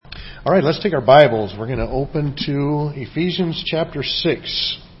All right, let's take our Bibles. We're going to open to Ephesians chapter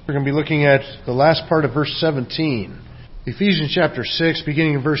 6. We're going to be looking at the last part of verse 17. Ephesians chapter 6,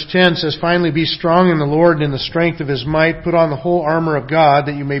 beginning in verse 10, says, "Finally be strong in the Lord and in the strength of His might. Put on the whole armor of God,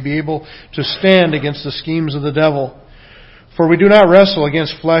 that you may be able to stand against the schemes of the devil. For we do not wrestle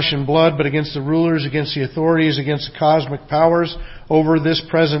against flesh and blood, but against the rulers, against the authorities, against the cosmic powers over this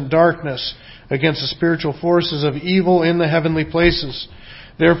present darkness, against the spiritual forces of evil in the heavenly places.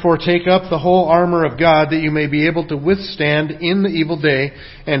 Therefore take up the whole armor of God, that you may be able to withstand in the evil day,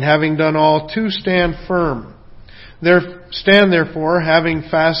 and having done all, to stand firm. Stand therefore, having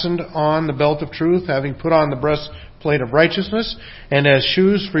fastened on the belt of truth, having put on the breastplate of righteousness, and as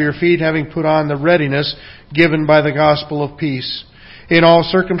shoes for your feet, having put on the readiness given by the gospel of peace. In all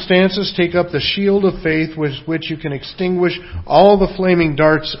circumstances, take up the shield of faith with which you can extinguish all the flaming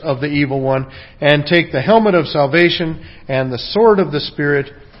darts of the evil one, and take the helmet of salvation and the sword of the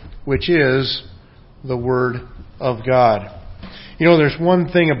Spirit, which is the Word of God." You know, there's one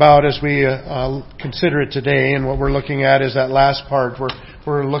thing about, as we consider it today, and what we're looking at is that last part where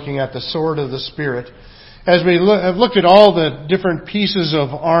we're looking at the sword of the Spirit. As we have looked at all the different pieces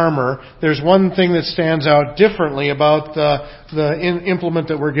of armor, there's one thing that stands out differently about the implement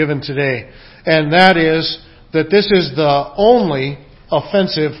that we're given today. And that is that this is the only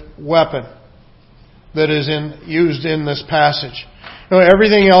offensive weapon that is used in this passage. You know,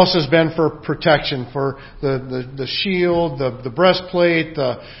 everything else has been for protection, for the shield, the breastplate,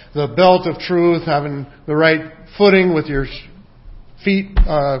 the belt of truth, having the right footing with your feet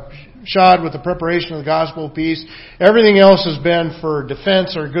shod with the preparation of the gospel of peace. Everything else has been for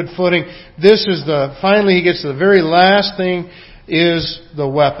defense or good footing. This is finally he gets to the very last thing, is the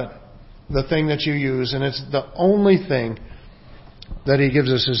weapon. The thing that you use. And it's the only thing that he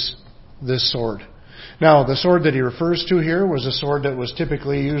gives us is this sword. Now, the sword that he refers to here was a sword that was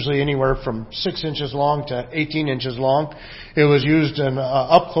typically usually anywhere from 6 inches long to 18 inches long. It was used in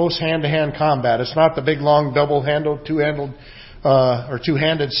up-close hand-to-hand combat. It's not the big, long, double-handled,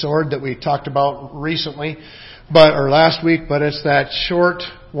 two-handed sword that we talked about recently, or last week, but it's that short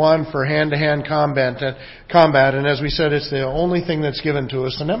one for hand-to-hand combat. And as we said, it's the only thing that's given to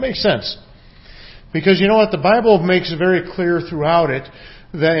us, and that makes sense. Because you know what? The Bible makes it very clear throughout it,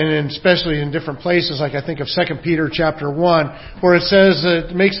 that, and especially in different places, like I think of 2 Peter chapter 1, where it says,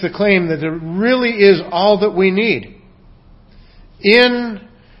 it makes the claim that it really is all that we need. In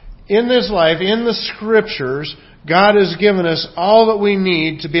this life, in the Scriptures, God has given us all that we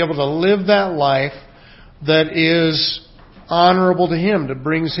need to be able to live that life that is honorable to Him, that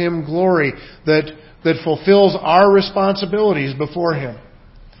brings Him glory, that fulfills our responsibilities before Him.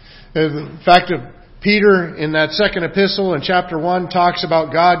 In fact, Peter, in that second epistle in chapter 1, talks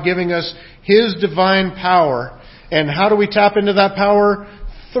about God giving us His divine power. And how do we tap into that power?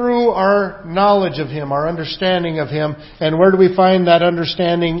 Through our knowledge of Him, our understanding of Him. And where do we find that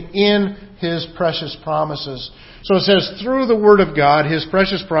understanding? In His precious promises. So it says, through the Word of God, His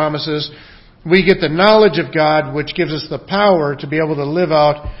precious promises, we get the knowledge of God, which gives us the power to be able to live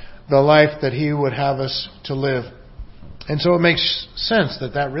out the life that He would have us to live. And so it makes sense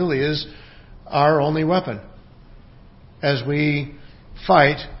that really is our only weapon as we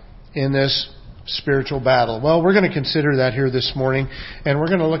fight in this spiritual battle. Well, we're going to consider that here this morning, and we're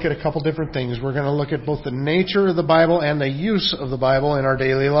going to look at a couple different things. We're going to look at both the nature of the Bible and the use of the Bible in our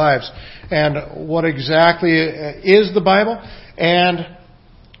daily lives, and what exactly is the Bible, and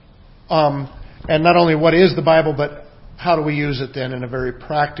not only what is the Bible, but how do we use it then in a very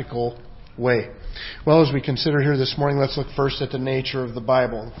practical way. Well, as we consider here this morning, let's look first at the nature of the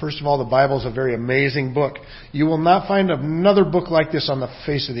Bible. First of all, the Bible is a very amazing book. You will not find another book like this on the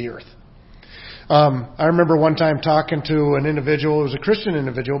face of the earth. I remember one time talking to an individual, it was a Christian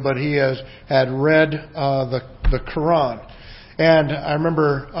individual, but he had read the Quran. And I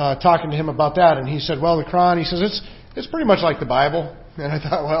remember talking to him about that, and he said, well, the Quran, he says, it's pretty much like the Bible. And I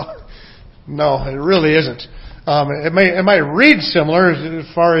thought, well, no, it really isn't. It might read similar as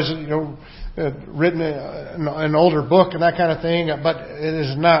far as, written an older book and that kind of thing, but it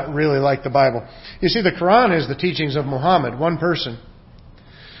is not really like the Bible. You see, the Quran is the teachings of Muhammad, one person.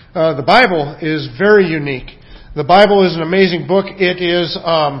 The Bible is very unique. The Bible is an amazing book. It is,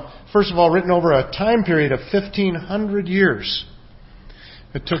 first of all, written over a time period of 1,500 years.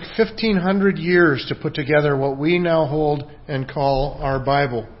 It took 1,500 years to put together what we now hold and call our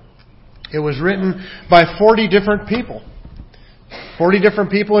Bible. It was written by 40 different people. 40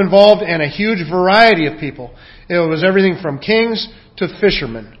 different people involved and a huge variety of people. It was everything from kings to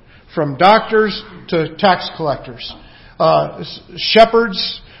fishermen, from doctors to tax collectors,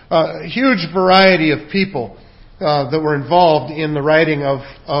 shepherds, a huge variety of people that were involved in the writing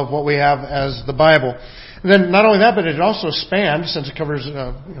of what we have as the Bible. And then not only that, but it also spanned, since it covers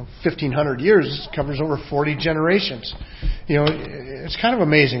 1,500 years, it covers over 40 generations. It's kind of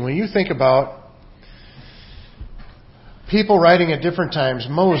amazing when you think about people writing at different times.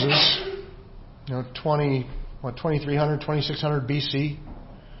 Moses, 2300, 2600 BC,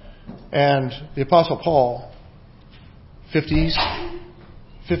 and the Apostle Paul, 50s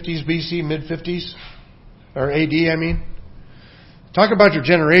BC, mid-50s, or AD, I mean. Talk about your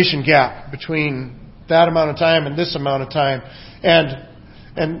generation gap between that amount of time and this amount of time.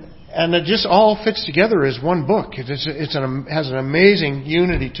 And it just all fits together as one book. It has an amazing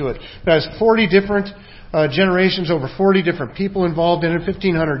unity to it. It has 40 different generations, over 40 different people involved in it,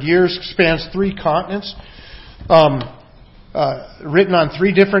 1,500 years, spans 3 continents, written on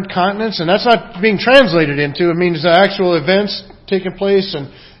 3 different continents. And that's not being translated into. It means the actual events taking place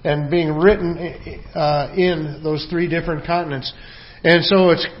and being written in those 3 different continents. And so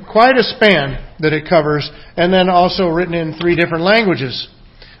it's quite a span that it covers, and then also written in 3 different languages.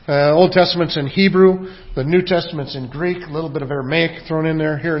 Old Testament's in Hebrew, the New Testament's in Greek, a little bit of Aramaic thrown in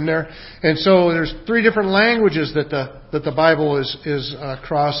there, here and there. And so there's 3 different languages that the Bible is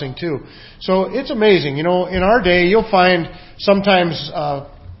crossing too. So it's amazing. In our day, you'll find sometimes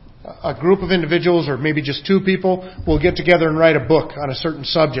a group of individuals, or maybe just 2 people, will get together and write a book on a certain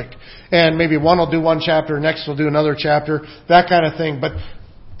subject. And maybe one will do one chapter, next will do another chapter, that kind of thing. But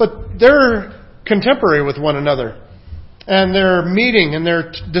they're contemporary with one another. And they're meeting and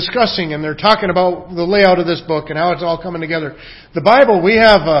they're discussing and they're talking about the layout of this book and how it's all coming together. The Bible, we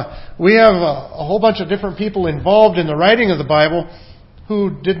have a whole bunch of different people involved in the writing of the Bible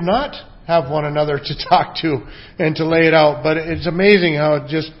who did not have one another to talk to and to lay it out. But it's amazing how it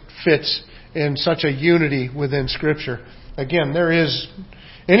just fits in such a unity within Scripture. Again,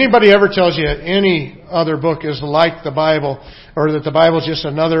 anybody ever tells you any other book is like the Bible, or that the Bible is just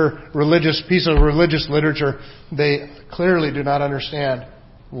another piece of religious literature, they clearly do not understand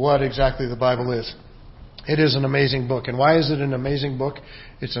what exactly the Bible is. It is an amazing book. And why is it an amazing book?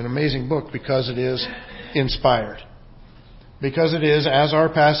 It's an amazing book because it is inspired. Because it is, as our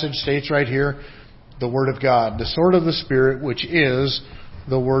passage states right here, the Word of God, the sword of the Spirit, which is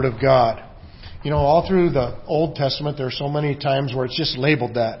the Word of God. All through the Old Testament, there are so many times where it's just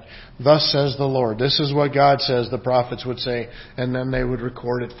labeled that. Thus says the Lord. This is what God says, the prophets would say, and then they would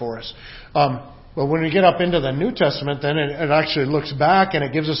record it for us. But when we get up into the New Testament, then it actually looks back and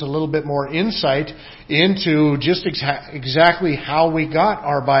it gives us a little bit more insight into just exactly how we got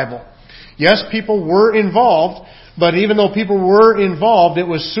our Bible. Yes, people were involved, but even though people were involved, it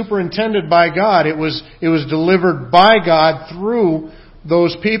was superintended by God. It was delivered by God through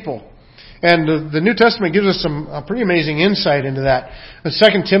those people. And the New Testament gives us some pretty amazing insight into that. In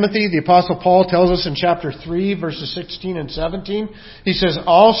 2 Timothy, the Apostle Paul tells us in chapter 3, verses 16 and 17, he says,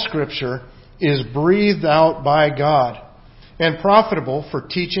 all Scripture is breathed out by God and profitable for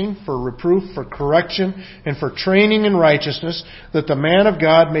teaching, for reproof, for correction, and for training in righteousness, that the man of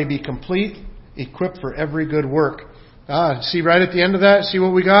God may be complete, equipped for every good work. See right at the end of that, see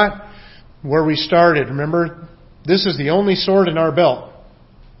what we got? Where we started. Remember, this is the only sword in our belt.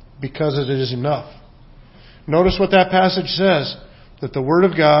 Because it is enough. Notice what that passage says, that the Word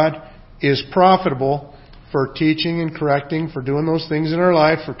of God is profitable for teaching and correcting, for doing those things in our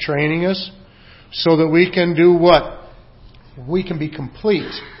life, for training us, so that we can do what? We can be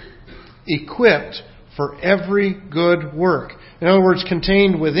complete, equipped for every good work. In other words,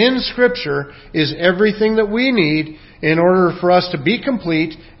 contained within Scripture is everything that we need in order for us to be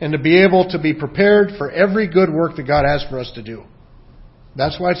complete and to be able to be prepared for every good work that God has for us to do.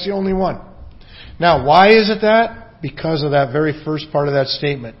 That's why it's the only one. Now, why is it that? Because of that very first part of that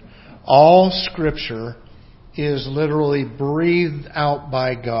statement. All Scripture is literally breathed out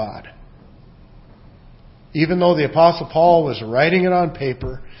by God. Even though the Apostle Paul was writing it on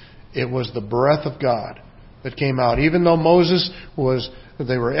paper, it was the breath of God that came out. Even though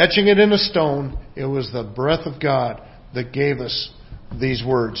they were etching it in a stone, it was the breath of God that gave us these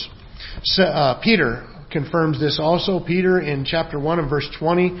words. Peter confirms this also. Peter, in chapter 1 and verse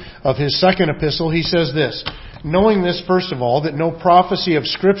 20 of his second epistle, he says this, knowing this, first of all, that no prophecy of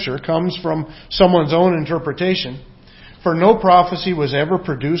Scripture comes from someone's own interpretation, for no prophecy was ever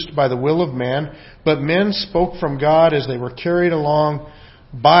produced by the will of man, but men spoke from God as they were carried along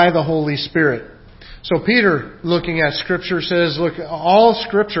by the Holy Spirit. So Peter, looking at Scripture, says, look, all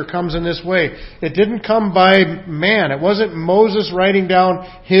Scripture comes in this way. It didn't come by man. It wasn't Moses writing down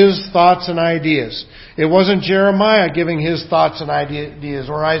his thoughts and ideas. It wasn't Jeremiah giving his thoughts and ideas,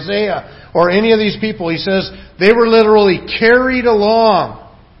 or Isaiah, or any of these people. He says they were literally carried along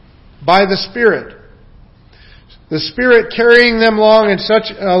by the Spirit. The Spirit carrying them along in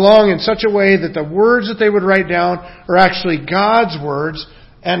such a way that the words that they would write down are actually God's words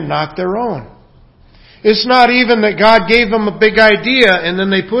and not their own. It's not even that God gave them a big idea and then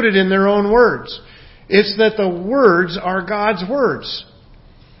they put it in their own words. It's that the words are God's words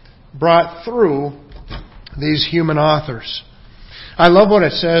brought through these human authors. I love what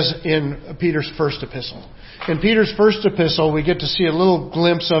it says in Peter's first epistle. In Peter's first epistle, we get to see a little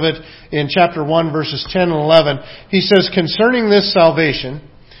glimpse of it in chapter 1, verses 10 and 11. He says, "Concerning this salvation,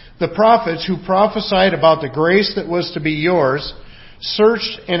 the prophets who prophesied about the grace that was to be yours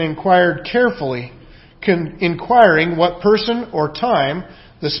searched and inquired carefully, inquiring what person or time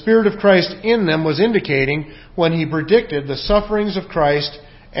the Spirit of Christ in them was indicating when He predicted the sufferings of Christ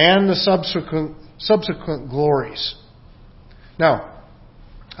and the subsequent glories." Now,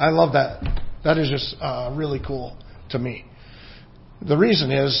 I love that. That is just really cool to me. The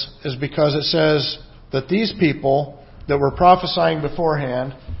reason is because it says that these people that were prophesying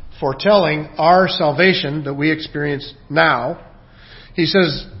beforehand, foretelling our salvation that we experience now, he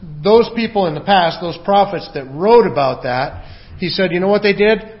says those people in the past, those prophets that wrote about that, he said, you know what they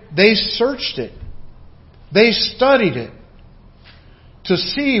did? They searched it. They studied it to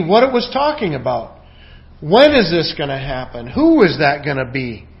see what it was talking about. When is this going to happen? Who is that going to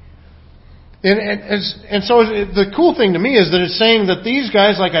be? And so the cool thing to me is that it's saying that these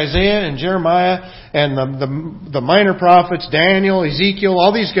guys like Isaiah and Jeremiah and the minor prophets, Daniel, Ezekiel,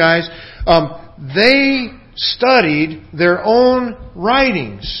 all these guys, they studied their own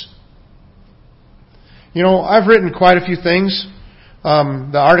writings. You know, I've written quite a few things,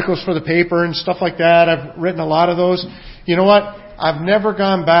 the articles for the paper and stuff like that. I've written a lot of those. You know what? I've never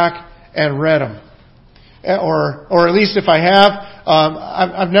gone back and read them. Or at least if I have,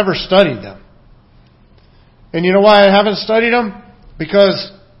 I've never studied them. And you know why I haven't studied them?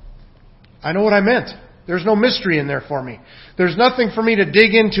 Because I know what I meant. There's no mystery in there for me. There's nothing for me to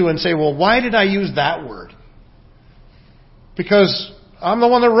dig into and say, well, why did I use that word? Because I'm the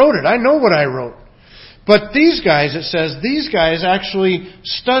one that wrote it. I know what I wrote. But these guys, it says, these guys actually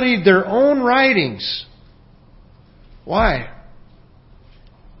studied their own writings. Why?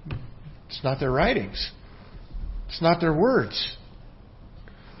 It's not their writings. It's not their words.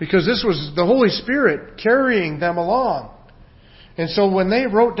 Because this was the Holy Spirit carrying them along. And so when they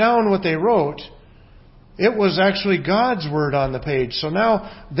wrote down what they wrote, it was actually God's word on the page. So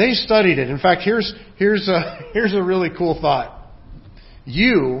now they studied it. In fact, here's a really cool thought.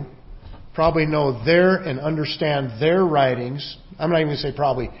 You probably know and understand their writings. I'm not even going to say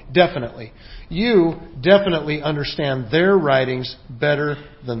probably, definitely. You definitely understand their writings better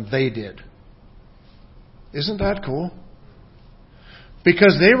than they did. Isn't that cool?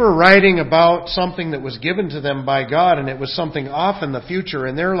 Because they were writing about something that was given to them by God, and it was something off in the future,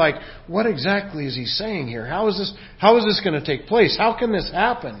 and they're like, what exactly is He saying here? How is this going to take place? How can this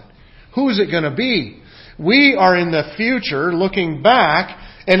happen? Who is it going to be? We are in the future looking back,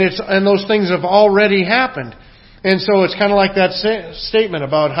 and those things have already happened. And so it's kind of like that statement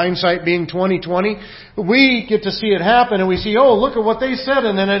about hindsight being 20/20. We get to see it happen and we see, oh, look at what they said,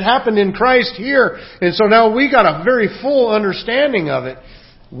 and then it happened in Christ here. And so now we got a very full understanding of it.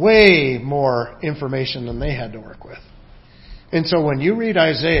 Way more information than they had to work with. And so when you read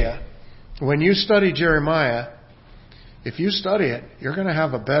Isaiah, when you study Jeremiah, if you study it, you're going to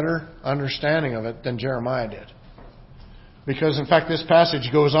have a better understanding of it than Jeremiah did. Because, in fact, this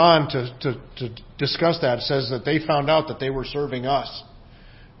passage goes on to discuss that. It says that they found out that they were serving us,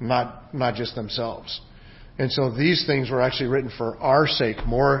 not just themselves. And so these things were actually written for our sake,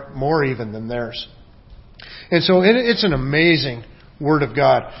 more even than theirs. And so it's an amazing Word of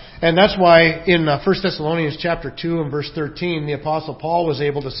God. And that's why in 1 Thessalonians chapter 2 and verse 13, the Apostle Paul was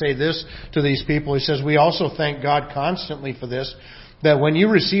able to say this to these people. He says, "We also thank God constantly for this, that when you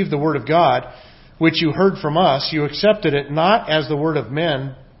received the Word of God, which you heard from us, you accepted it not as the word of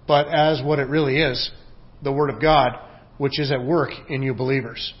men, but as what it really is, the Word of God, which is at work in you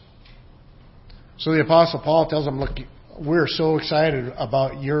believers." So the Apostle Paul tells them, look, we're so excited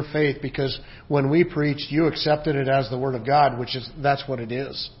about your faith because when we preached, you accepted it as the Word of God, that's what it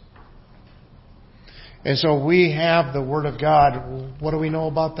is. And so we have the Word of God. What do we know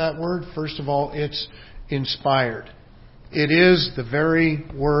about that Word? First of all, it's inspired. It is the very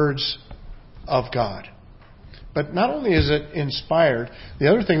words of God. But not only is it inspired, the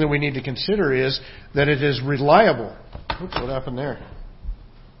other thing that we need to consider is that it is reliable. Oops, what happened there?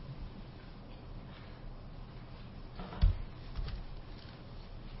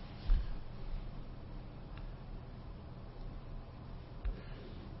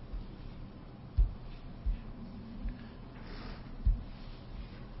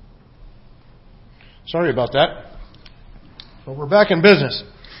 Sorry about that. So we're back in business.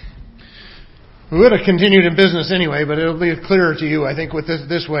 We would have continued in business anyway, but it'll be clearer to you, I think, with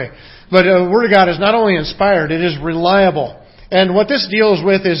this way. But the Word of God is not only inspired, it is reliable. And what this deals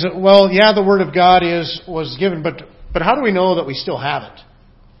with is, well, yeah, the Word of God was given, but how do we know that we still have it?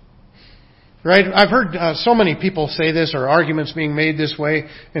 Right? I've heard so many people say this, or arguments being made this way.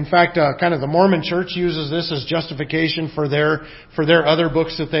 In fact, kind of the Mormon Church uses this as justification for their other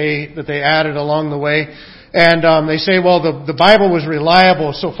books that they added along the way. And they say, well, the Bible was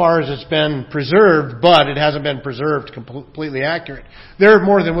reliable so far as it's been preserved, but it hasn't been preserved completely accurate. They're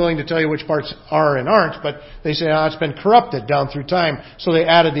more than willing to tell you which parts are and aren't, but they say, it's been corrupted down through time, so they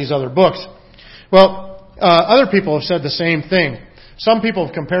added these other books. Well, other people have said the same thing. Some people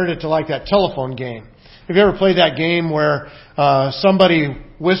have compared it to like that telephone game. Have you ever played that game where somebody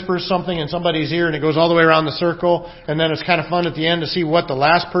whispers something in somebody's ear and it goes all the way around the circle, and then it's kind of fun at the end to see what the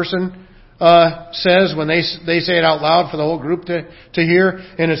last person says when they say it out loud for the whole group to hear,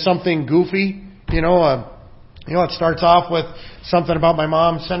 and it's something goofy. It starts off with something about my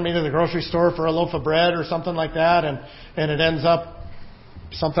mom sent me to the grocery store for a loaf of bread or something like that, and it ends up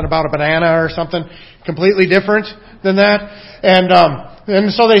something about a banana or something completely different than that.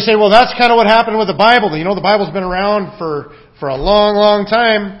 And so they say, well, that's kind of what happened with the Bible. The Bible's been around for a long, long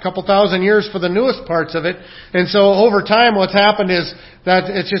time, a couple thousand years for the newest parts of it. And so over time what's happened is that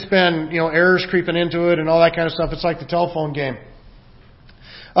it's just been, errors creeping into it and all that kind of stuff. It's like the telephone game.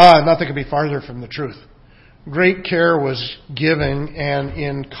 Nothing could be farther from the truth. Great care was given and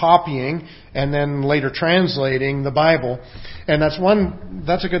in copying and then later translating the Bible. And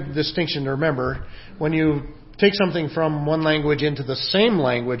that's a good distinction to remember. When you take something from one language into the same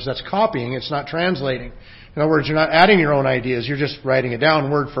language, that's copying, it's not translating. In other words, you're not adding your own ideas, you're just writing it down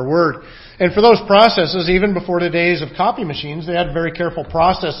word for word. And for those processes, even before the days of copy machines, they had very careful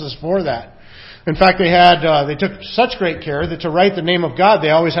processes for that. In fact, they took such great care that to write the name of God,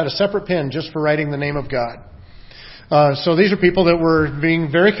 they always had a separate pen just for writing the name of God. So these are people that were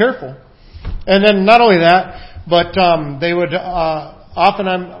being very careful. And then not only that, but they would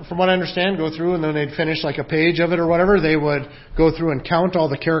often, from what I understand, go through and then they'd finish like a page of it or whatever. They would go through and count all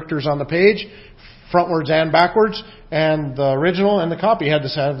the characters on the page, frontwards and backwards, and the original and the copy had to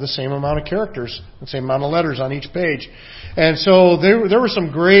have the same amount of characters, the same amount of letters on each page. And so there were some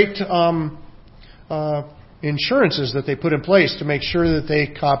great insurances that they put in place to make sure that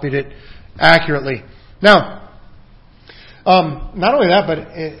they copied it accurately. Now, not only that,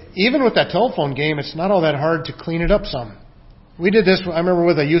 but even with that telephone game, it's not all that hard to clean it up some. We did this, I remember,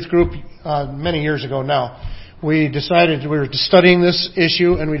 with a youth group many years ago now. We were studying this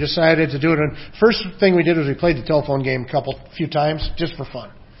issue, and we decided to do it. And first thing we did was we played the telephone game a few times, just for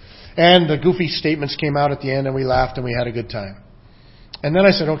fun. And the goofy statements came out at the end, and we laughed, and we had a good time. And then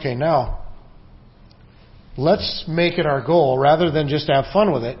I said, okay, now, let's make it our goal, rather than just have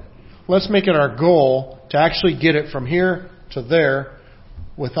fun with it, let's make it our goal to actually get it from here to there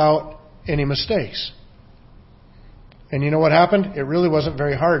without any mistakes. And you know what happened? It really wasn't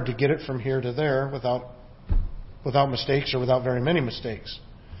very hard to get it from here to there without mistakes or without very many mistakes.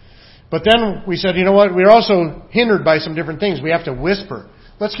 But then we said, you know what? We're also hindered by some different things. We have to whisper.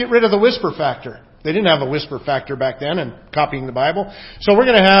 Let's get rid of the whisper factor. They didn't have a whisper factor back then in copying the Bible. So we're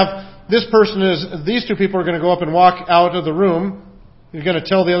going to have these two people are going to go up and walk out of the room. You're going to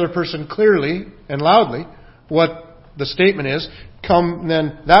tell the other person clearly and loudly what the statement is.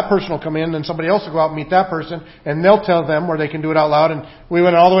 Then that person will come in, and somebody else will go out and meet that person, and they'll tell them where they can do it out loud. And we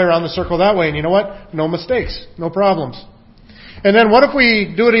went all the way around the circle that way. And you know what? No mistakes, no problems. And then what if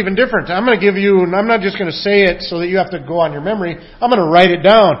we do it even different? I'm going to give you, and I'm not just going to say it so that you have to go on your memory. I'm going to write it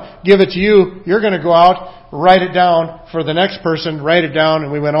down, give it to you. You're going to go out, write it down for the next person, write it down.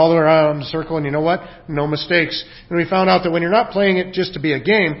 And we went all the way around the circle, and you know what? No mistakes. And we found out that when you're not playing it just to be a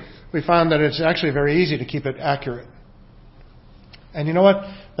game, we found that it's actually very easy to keep it accurate. And you know what?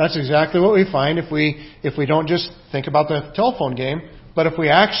 That's exactly what we find if we don't just think about the telephone game, but if we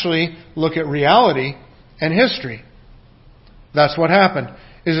actually look at reality and history. That's what happened,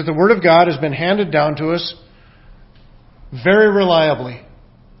 is that the Word of God has been handed down to us very reliably.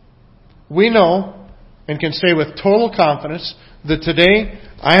 We know and can say with total confidence that today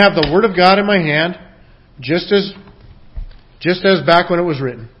I have the Word of God in my hand just as back when it was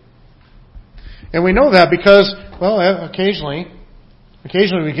written. And we know that because, well, occasionally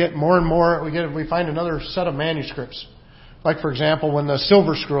we get more and more, we find another set of manuscripts. Like, for example, when they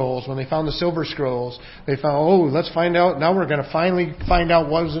found the silver scrolls, they found, let's find out, now we're going to finally find out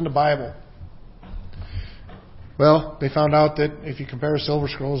what is in the Bible. Well, they found out that if you compare Silver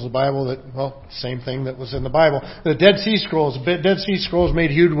Scrolls to the Bible, that, well, same thing that was in the Bible. The Dead Sea Scrolls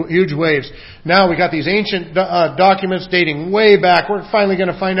made huge waves. Now we got these ancient documents dating way back. We're finally going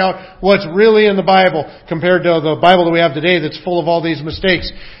to find out what's really in the Bible compared to the Bible that we have today that's full of all these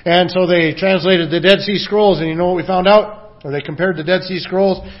mistakes. And so they translated the Dead Sea Scrolls, and you know what we found out? Or they compared the Dead Sea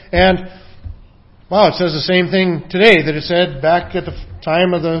Scrolls, and wow, it says the same thing today that it said back at the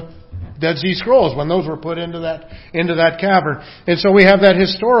time of the Dead Sea Scrolls when those were put into that cavern. And so we have that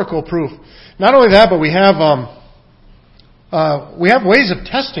historical proof. Not only that, but we have ways of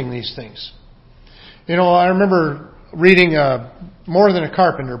testing these things. You know, I remember reading More Than a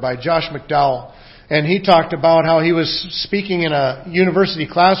Carpenter by Josh McDowell, and he talked about how he was speaking in a university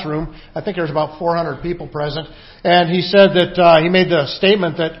classroom. I think there was about 400 people present, and he said that he made the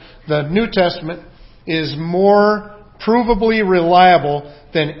statement that the New Testament is more provably reliable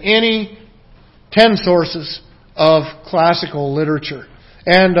than any 10 sources of classical literature.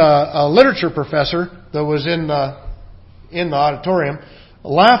 And a literature professor that was in the auditorium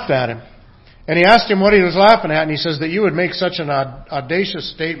laughed at him. And he asked him what he was laughing at, and he says that you would make such an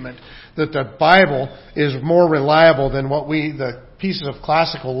audacious statement that the Bible is more reliable than the pieces of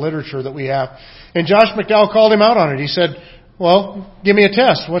classical literature that we have. And Josh McDowell called him out on it. He said, well, give me a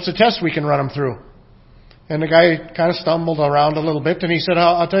test. What's a test we can run them through? And the guy kind of stumbled around a little bit, and he said,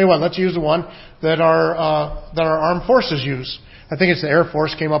 I'll tell you what, let's use the one that our armed forces use. I think it's the Air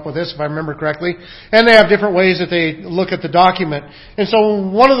Force came up with this, if I remember correctly. And they have different ways that they look at the document. And so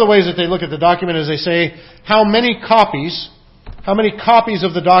one of the ways that they look at the document is they say, how many copies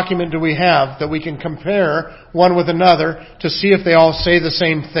of the document do we have that we can compare one with another to see if they all say the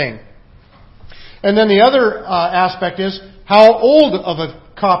same thing? And then the other aspect is, how old of a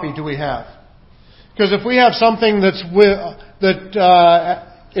copy do we have? Because if we have something if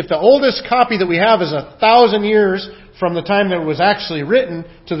the oldest copy that we have is 1,000 years from the time that it was actually written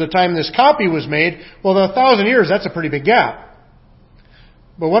to the time this copy was made, well, 1,000 years, that's a pretty big gap.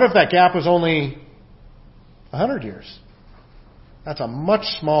 But what if that gap was only 100 years? That's a much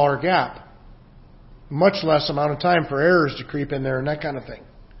smaller gap. Much less amount of time for errors to creep in there and that kind of thing.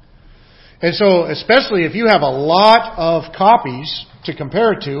 And so, especially if you have a lot of copies to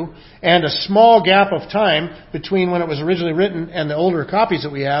compare it to, and a small gap of time between when it was originally written and the older copies that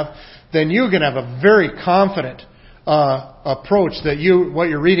we have, then you can have a very confident approach that what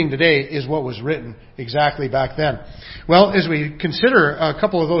you're reading today is what was written exactly back then. Well, as we consider a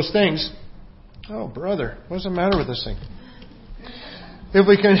couple of those things, oh brother, what's the matter with this thing? If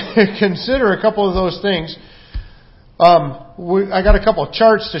we can consider a couple of those things, I got a couple of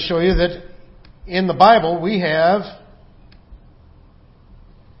charts to show you that in the Bible we have.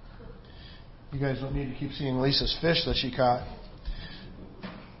 You guys don't need to keep seeing Lisa's fish that she caught.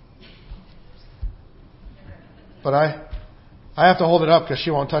 But I have to hold it up because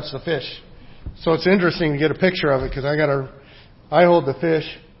she won't touch the fish. So it's interesting to get a picture of it because I hold the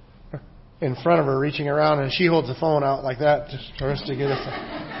fish in front of her reaching around and she holds the phone out like that just for us to get a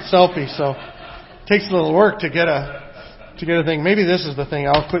selfie. So it takes a little work to get a thing. Maybe this is the thing.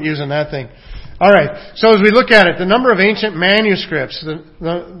 I'll quit using that thing. All right. So as we look at it, the number of ancient manuscripts,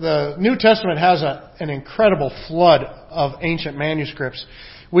 the New Testament has an incredible flood of ancient manuscripts.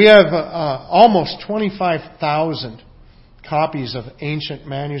 We have almost 25,000 copies of ancient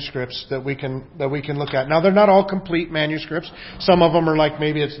manuscripts that we can look at. Now they're not all complete manuscripts. Some of them are like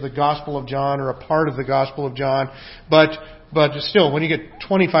maybe it's the Gospel of John or a part of the Gospel of John, but still, when you get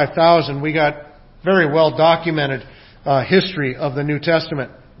 25,000, we got very well documented history of the New Testament.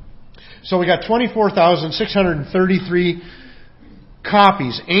 So we got 24,633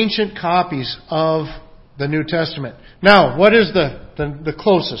 copies, ancient copies of the New Testament. Now, what is the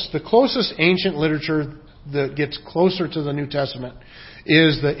closest? The closest ancient literature that gets closer to the New Testament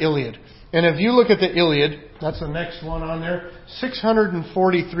is the Iliad. And if you look at the Iliad, that's the next one on there,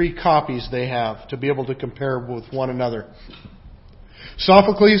 643 copies they have to be able to compare with one another.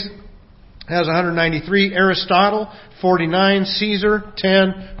 Sophocles has 193, Aristotle 49, Caesar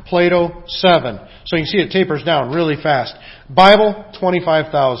 10, Plato 7. So you can see it tapers down really fast. Bible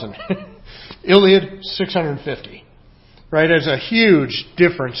 25,000. Iliad 650. Right? There's a huge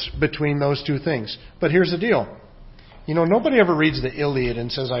difference between those two things. But here's the deal. You know, nobody ever reads the Iliad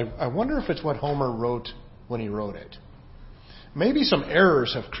and says, I wonder if it's what Homer wrote when he wrote it. Maybe some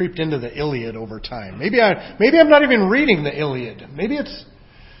errors have creeped into the Iliad over time. Maybe I'm not even reading the Iliad. Maybe it's,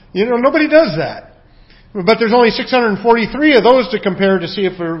 nobody does that. But there's only 643 of those to compare to see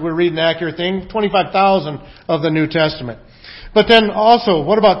if we're reading the accurate thing. 25,000 of the New Testament. But then also,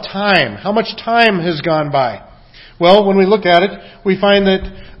 what about time? How much time has gone by? Well, when we look at it, we find that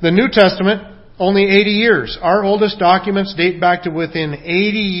the New Testament only 80 years. Our oldest documents date back to within 80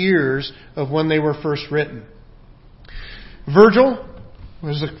 years of when they were first written. Virgil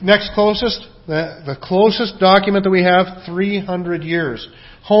was the next closest. The closest document that we have, 300 years.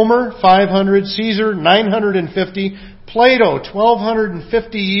 Homer, 500. Caesar, 950. Plato,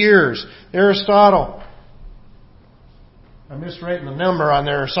 1250 years. Aristotle, I'm miswriting the number on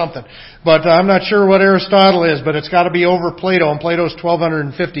there or something. But I'm not sure what Aristotle is, but it's got to be over Plato, and Plato's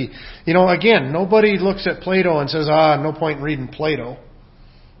 1250. Again, nobody looks at Plato and says, no point in reading Plato.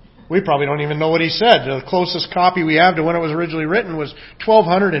 We probably don't even know what he said. The closest copy we have to when it was originally written was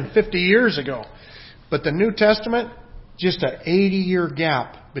 1250 years ago. But the New Testament, just an 80-year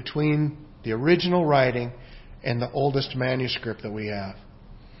gap between the original writing and the oldest manuscript that we have.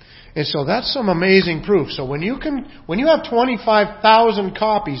 And so that's some amazing proof. So when you have 25,000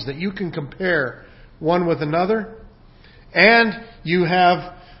 copies that you can compare one with another, and you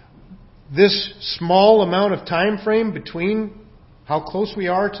have this small amount of time frame between how close we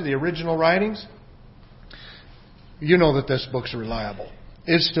are to the original writings, you know that this book's reliable.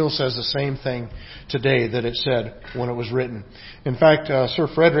 It still says the same thing today that it said when it was written. In fact, Sir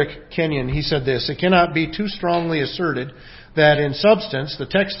Frederick Kenyon, he said this: "It cannot be too strongly asserted that in substance the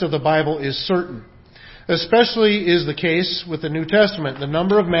text of the Bible is certain. Especially is the case with the New Testament. The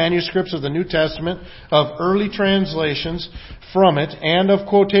number of manuscripts of the New Testament, of early translations from it, and of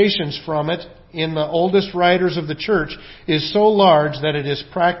quotations from it in the oldest writers of the church is so large that it is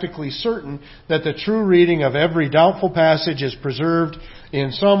practically certain that the true reading of every doubtful passage is preserved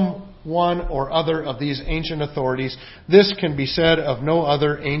in some one or other of these ancient authorities. This can be said of no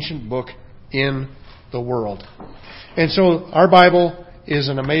other ancient book in the world." And so our Bible is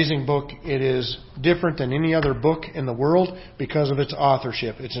an amazing book. It is different than any other book in the world because of its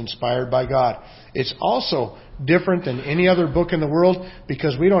authorship. It's inspired by God. It's also different than any other book in the world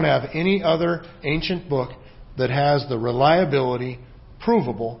because we don't have any other ancient book that has the reliability,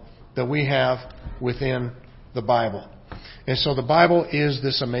 provable, that we have within the Bible. And so the Bible is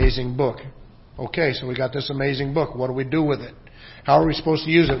this amazing book. Okay, so we got this amazing book. What do we do with it? How are we supposed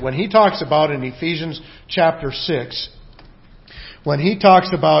to use it? When he talks about in Ephesians chapter 6, when he talks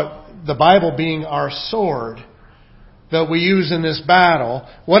about the Bible being our sword that we use in this battle,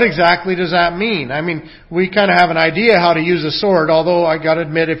 what exactly does that mean? I mean, we kind of have an idea how to use a sword, although I got to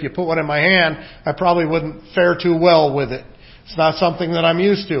admit, if you put one in my hand, I probably wouldn't fare too well with it. It's not something that I'm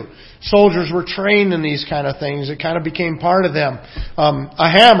used to. Soldiers were trained in these kind of things. It kind of became part of them. A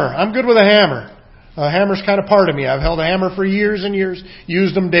hammer. I'm good with a hammer. A hammer's kind of part of me. I've held a hammer for years and years,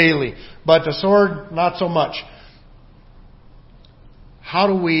 used them daily. But the sword, not so much. How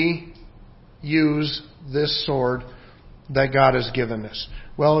do we use this sword that God has given us?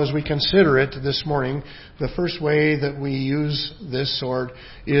 Well, as we consider it this morning, the first way that we use this sword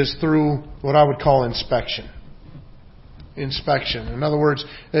is through what I would call inspection. Inspection. In other words,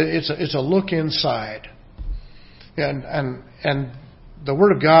 it's a look inside. And the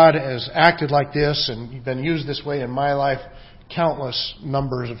Word of God has acted like this and been used this way in my life countless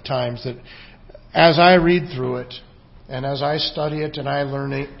numbers of times, that as I read through it, and as I study it and I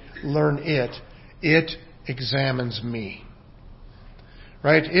learn it examines me.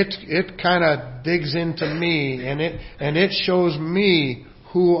 Right? It kind of digs into me and it shows me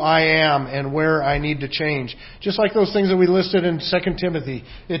who I am and where I need to change. Just like those things that we listed in 2 Timothy.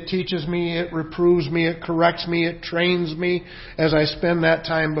 It teaches me, it reproves me, it corrects me, it trains me as I spend that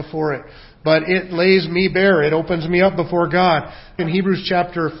time before it. But it lays me bare. It opens me up before God. In Hebrews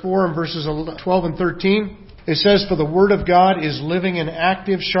chapter 4 and verses 12 and 13, it says, "For the word of God is living and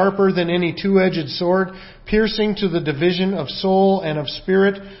active, sharper than any two-edged sword, piercing to the division of soul and of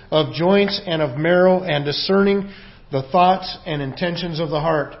spirit, of joints and of marrow, and discerning the thoughts and intentions of the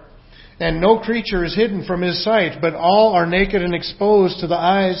heart. And no creature is hidden from His sight, but all are naked and exposed to the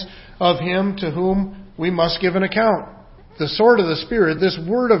eyes of Him to whom we must give an account." The sword of the Spirit, this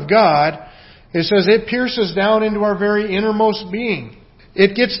Word of God, it says it pierces down into our very innermost being.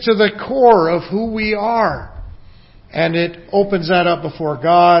 It gets to the core of who we are. And it opens that up before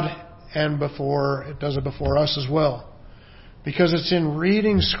God, and it does it before us as well. Because it's in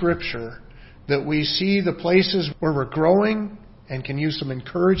reading Scripture that we see the places where we're growing and can use some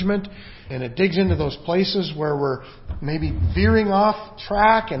encouragement. And it digs into those places where we're maybe veering off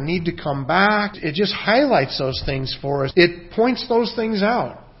track and need to come back. It just highlights those things for us. It points those things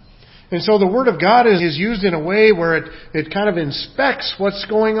out. And so the Word of God is used in a way where it kind of inspects what's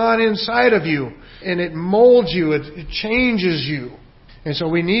going on inside of you. And it molds you. It changes you. And so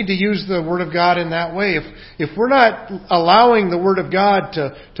we need to use the Word of God in that way. If we're not allowing the Word of God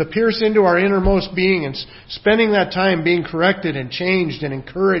to pierce into our innermost being and spending that time being corrected and changed and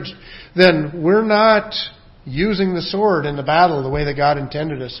encouraged, then we're not using the sword in the battle the way that God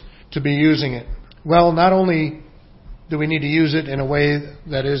intended us to be using it. Well, not only do we need to use it in a way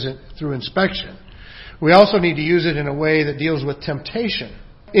that isn't through inspection, we also need to use it in a way that deals with temptation.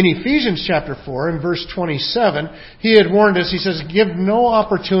 In Ephesians chapter 4, in verse 27, he had warned us, he says, give no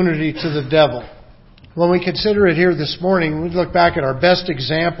opportunity to the devil. When we consider it here this morning, we look back at our best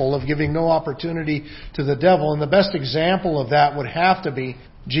example of giving no opportunity to the devil, and the best example of that would have to be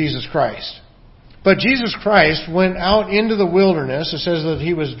Jesus Christ. But Jesus Christ went out into the wilderness. It says that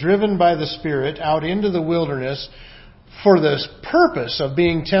he was driven by the Spirit out into the wilderness for this purpose of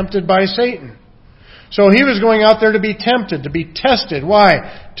being tempted by Satan. So he was going out there to be tempted, to be tested.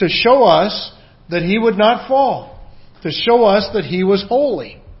 Why? To show us that he would not fall. To show us that he was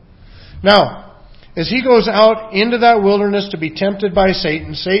holy. Now, as he goes out into that wilderness to be tempted by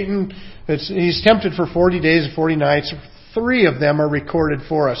Satan, he's tempted for 40 days and 40 nights. 3 of them are recorded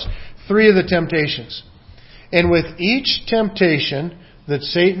for us. 3 of the temptations. And with each temptation that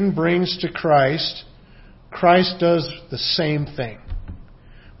Satan brings to Christ, Christ does the same thing.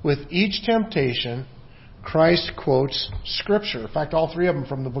 With each temptation, Christ quotes Scripture. In fact, all 3 of them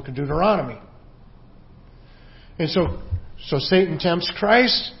from the book of Deuteronomy. And so Satan tempts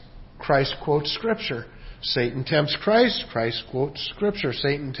Christ, Christ quotes Scripture. Satan tempts Christ, Christ quotes Scripture.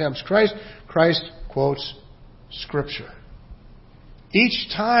 Satan tempts Christ, Christ quotes Scripture. Each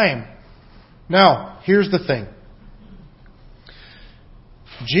time. Now, here's the thing.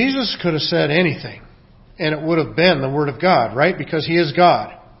 Jesus could have said anything, and it would have been the Word of God, right? Because He is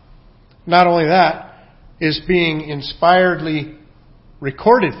God. Not only that, is being inspiredly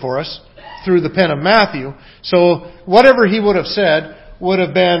recorded for us through the pen of Matthew. So whatever He would have said would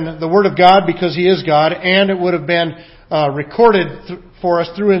have been the Word of God because He is God, and it would have been recorded for us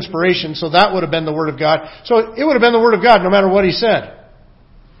through inspiration, so that would have been the Word of God. So it would have been the Word of God no matter what He said.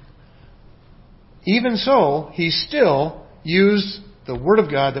 Even so, He still used the Word of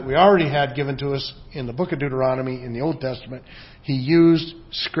God that we already had given to us in the book of Deuteronomy in the Old Testament. He used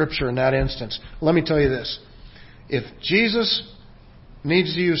Scripture in that instance. Let me tell you this. If Jesus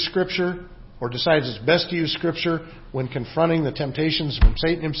needs to use Scripture, or decides it's best to use Scripture when confronting the temptations from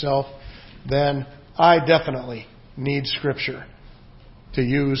Satan himself, then I definitely need Scripture to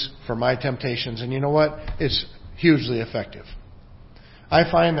use for my temptations. And you know what? It's hugely effective. I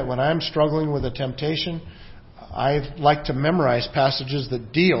find that when I'm struggling with a temptation, I like to memorize passages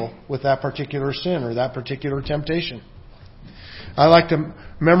that deal with that particular sin or that particular temptation. I like to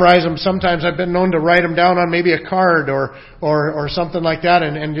memorize them. Sometimes I've been known to write them down on maybe a card or something like that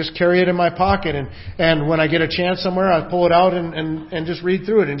and just carry it in my pocket. And when I get a chance somewhere, I pull it out and just read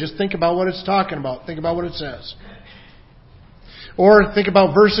through it and just think about what it's talking about. Think about what it says. Or think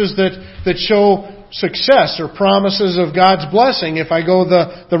about verses that show success or promises of God's blessing if I go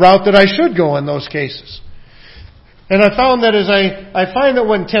the route that I should go in those cases. And I found that I find that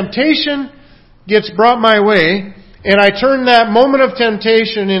when temptation gets brought my way, and I turn that moment of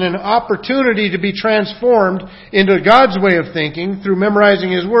temptation in an opportunity to be transformed into God's way of thinking through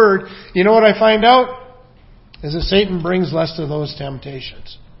memorizing His Word, you know what I find out? Is that Satan brings less of those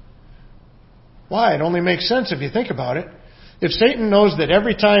temptations. Why? It only makes sense if you think about it. If Satan knows that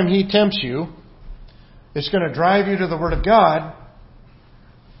every time he tempts you, it's going to drive you to the Word of God,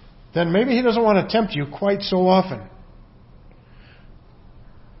 then maybe he doesn't want to tempt you quite so often.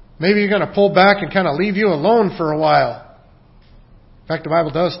 Maybe you're going to pull back and kind of leave you alone for a while. In fact, the Bible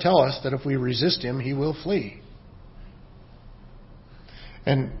does tell us that if we resist him, he will flee.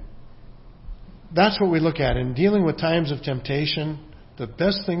 And that's what we look at. In dealing with times of temptation, the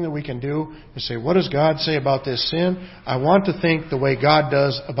best thing that we can do is say, what does God say about this sin? I want to think the way God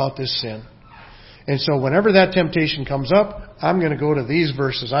does about this sin. And so whenever that temptation comes up, I'm going to go to these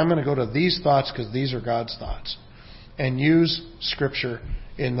verses. I'm going to go to these thoughts because these are God's thoughts. And use Scripture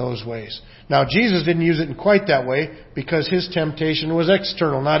in those ways. Now, Jesus didn't use it in quite that way because His temptation was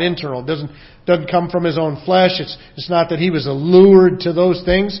external, not internal. It doesn't come from His own flesh. It's not that He was allured to those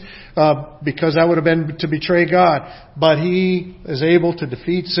things because that would have been to betray God. But He is able to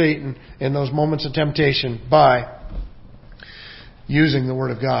defeat Satan in those moments of temptation by using the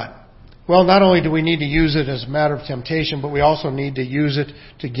Word of God. Well, not only do we need to use it as a matter of temptation, but we also need to use it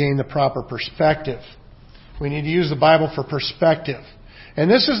to gain the proper perspective. We need to use the Bible for perspective. And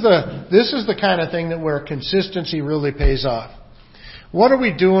this is the kind of thing that where consistency really pays off. What are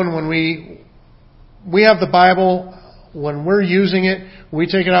we doing when we have the Bible when we're using it, we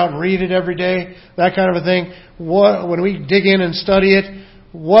take it out and read it every day, that kind of a thing. When we dig in and study it,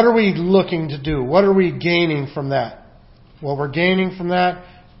 what are we looking to do? What are we gaining from that? What we're gaining from that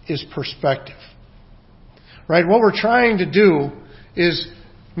is perspective. Right? What we're trying to do is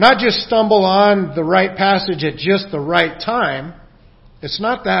not just stumble on the right passage at just the right time. It's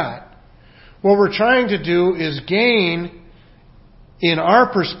not that. What we're trying to do is gain, in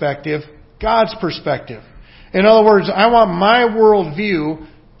our perspective, God's perspective. In other words, I want my worldview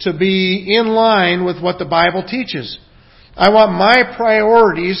to be in line with what the Bible teaches. I want my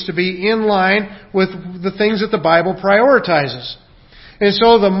priorities to be in line with the things that the Bible prioritizes. And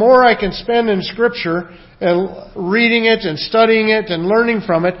so the more I can spend in Scripture and reading it and studying it and learning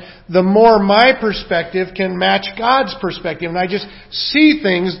from it, the more my perspective can match God's perspective. And I just see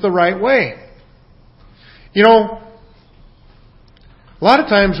things the right way. You know, a lot of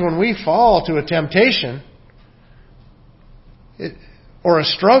times when we fall to a temptation or a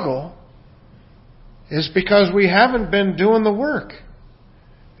struggle, it's because we haven't been doing the work.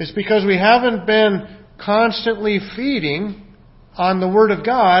 It's because we haven't been constantly feeding on the Word of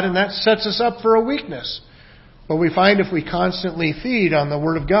God, and that sets us up for a weakness. But we find if we constantly feed on the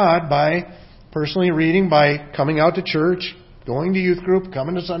Word of God by personally reading, by coming out to church, going to youth group,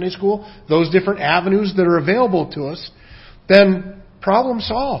 coming to Sunday school, those different avenues that are available to us, then problem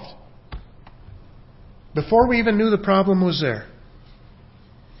solved. Before we even knew the problem was there.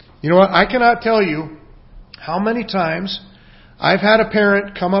 You know what? I cannot tell you how many times I've had a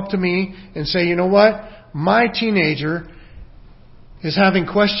parent come up to me and say, you know what? My teenager is having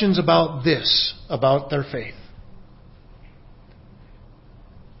questions about this, about their faith.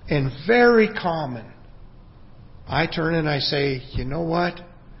 And very common. I turn and I say, you know what?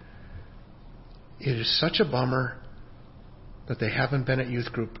 It is such a bummer that they haven't been at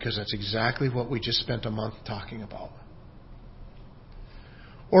youth group, because that's exactly what we just spent a month talking about.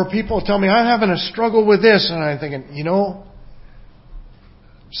 Or people tell me, I'm having a struggle with this. And I'm thinking, you know,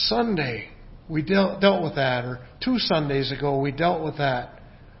 Sunday we dealt with that. Or 2 Sundays ago we dealt with that.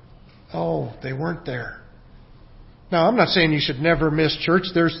 Oh, they weren't there. Now, I'm not saying you should never miss church.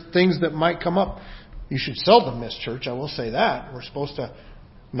 There's things that might come up. You should seldom miss church, I will say that. We're supposed to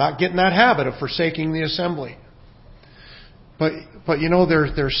not get in that habit of forsaking the assembly. But you know,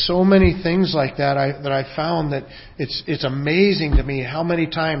 there's so many things like that I found that it's amazing to me how many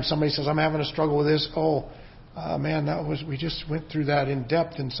times somebody says, I'm having a struggle with this. Man, we just went through that in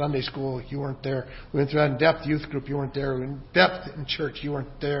depth in Sunday school. You weren't there. We went through that in depth youth group. You weren't there. In depth in church. You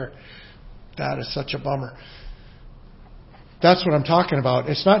weren't there. That is such a bummer. That's what I'm talking about.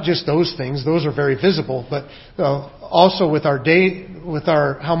 It's not just those things; those are very visible. But also with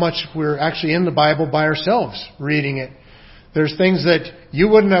how much we're actually in the Bible by ourselves, reading it. There's things that you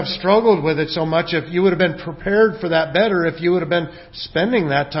wouldn't have struggled with it so much if you would have been prepared for that better, if you would have been spending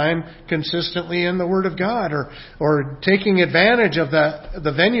that time consistently in the Word of God, or taking advantage of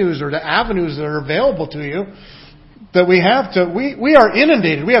the venues or the avenues that are available to you. That we are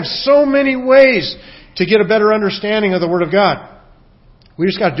inundated. We have so many ways to get a better understanding of the Word of God. We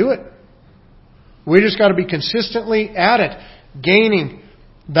just got to do it. We just got to be consistently at it, gaining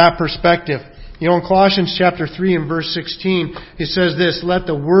that perspective. You know, in Colossians chapter 3 and verse 16, it says this, let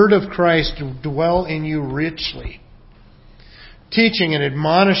the word of Christ dwell in you richly, teaching and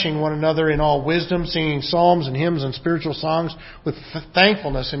admonishing one another in all wisdom, singing psalms and hymns and spiritual songs with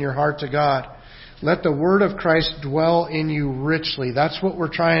thankfulness in your heart to God. Let the word of Christ dwell in you richly. That's what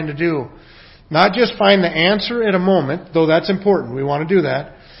we're trying to do. Not just find the answer at a moment, though that's important. We want to do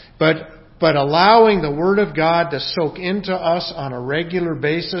that. But allowing the Word of God to soak into us on a regular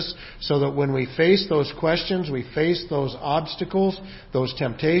basis so that when we face those questions, we face those obstacles, those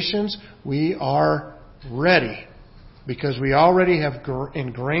temptations, we are ready. Because we already have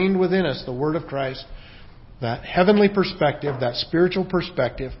ingrained within us the Word of Christ, that heavenly perspective, that spiritual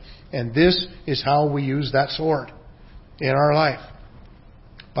perspective, and this is how we use that sword in our life.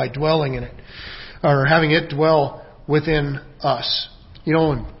 By dwelling in it, or having it dwell within us. You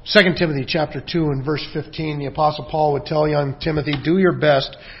know, in 2 Timothy chapter 2 and verse 15, the Apostle Paul would tell young Timothy, do your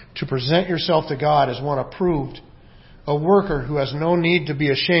best to present yourself to God as one approved, a worker who has no need to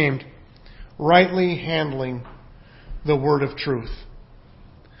be ashamed, rightly handling the word of truth.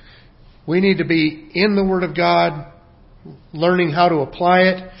 We need to be in the Word of God, learning how to apply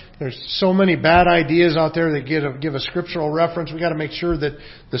it. There's so many bad ideas out there that give a scriptural reference. We've got to make sure that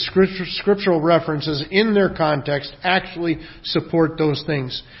the scriptural references in their context actually support those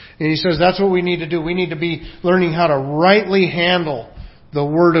things. And he says that's what we need to do. We need to be learning how to rightly handle the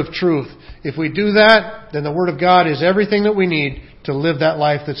word of truth. If we do that, then the Word of God is everything that we need to live that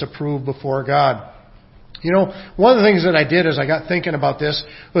life that's approved before God. You know, one of the things that I did as I got thinking about this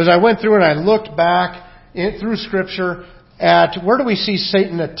was I went through and I looked back through Scripture at where do we see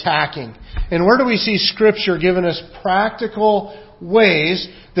Satan attacking? And where do we see Scripture giving us practical ways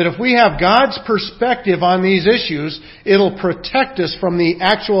that if we have God's perspective on these issues, it'll protect us from the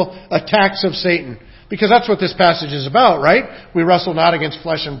actual attacks of Satan. Because that's what this passage is about, right? We wrestle not against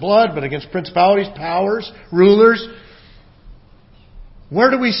flesh and blood, but against principalities, powers, rulers. Where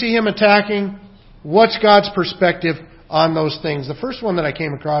do we see him attacking? What's God's perspective on those things? The first one that I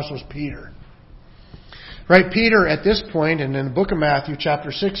came across was Peter. Right, Peter at this point, and in the book of Matthew,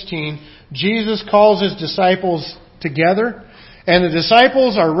 chapter 16, Jesus calls his disciples together, and the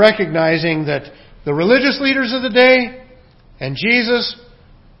disciples are recognizing that the religious leaders of the day and Jesus,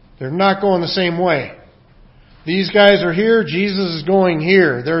 they're not going the same way. These guys are here, Jesus is going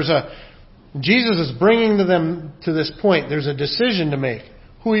here. Jesus is bringing them to this point. There's a decision to make.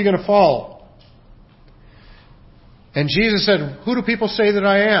 Who are you going to follow? And Jesus said, who do people say that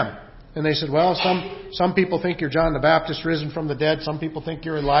I am? And they said, well, some people think you're John the Baptist risen from the dead. Some people think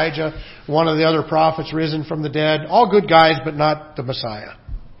you're Elijah, one of the other prophets risen from the dead. All good guys, but not the Messiah.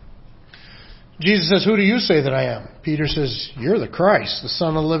 Jesus says, who do you say that I am? Peter says, you're the Christ, the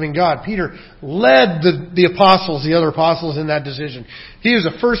Son of the living God. Peter led the apostles, the other apostles, in that decision. He was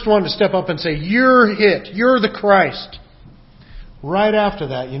the first one to step up and say, you're it. You're the Christ. Right after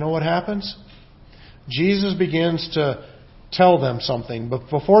that, you know what happens? Jesus begins to tell them something. But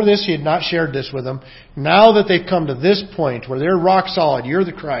before this, he had not shared this with them. Now that they've come to this point where they're rock solid, you're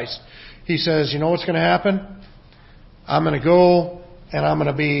the Christ, he says, you know what's going to happen? I'm going to go and I'm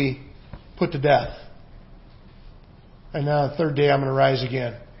going to be put to death. And now the third day I'm going to rise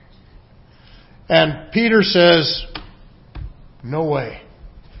again. And Peter says, no way.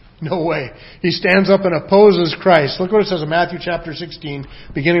 No way. He stands up and opposes Christ. Look what it says in Matthew chapter 16,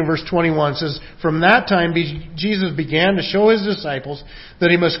 beginning verse 21. It says, from that time Jesus began to show his disciples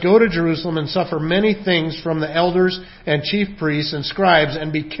that he must go to Jerusalem and suffer many things from the elders and chief priests and scribes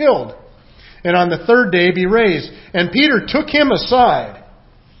and be killed, and on the third day be raised. And Peter took him aside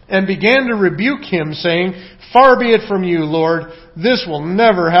and began to rebuke him, saying, far be it from you, Lord, this will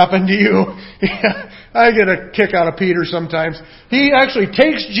never happen to you. I get a kick out of Peter sometimes. He actually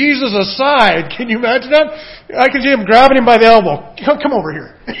takes Jesus aside. Can you imagine that? I can see him grabbing him by the elbow. Come over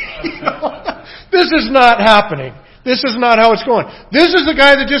here. This is not happening. This is not how it's going. This is the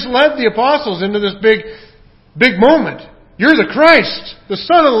guy that just led the apostles into this big moment. You're the Christ, the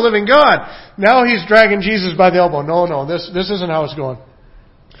Son of the living God. Now he's dragging Jesus by the elbow. No, this isn't how it's going.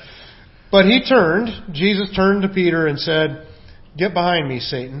 But Jesus turned to Peter and said, get behind me,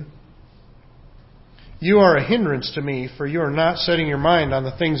 Satan. You are a hindrance to me, for you are not setting your mind on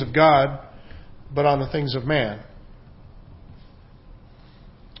the things of God, but on the things of man.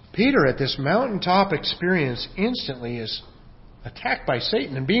 Peter, at this mountaintop experience, instantly is attacked by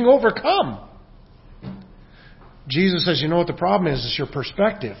Satan and being overcome. Jesus says, you know what the problem is? It's your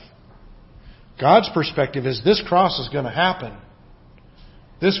perspective. God's perspective is this cross is going to happen.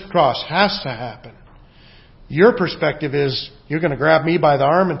 This cross has to happen. Your perspective is you're going to grab me by the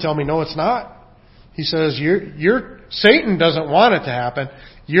arm and tell me, no, it's not. He says, Satan doesn't want it to happen.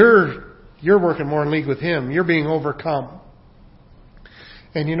 You're working more in league with him. You're being overcome.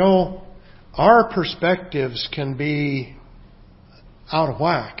 And you know, our perspectives can be out of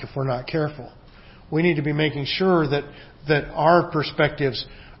whack if we're not careful. We need to be making sure that our perspectives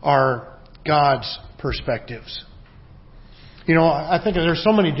are God's perspectives. You know, I think there's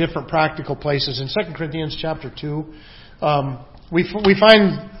so many different practical places. In 2 Corinthians chapter 2, we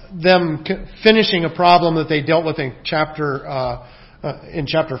find them finishing a problem that they dealt with in chapter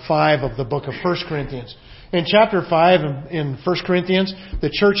 5 of the book of 1 Corinthians. In chapter 5 in 1 Corinthians, the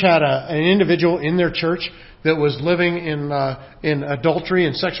church had an individual in their church that was living in adultery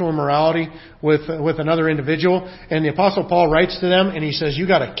and sexual immorality with another individual. And the Apostle Paul writes to them and he says, you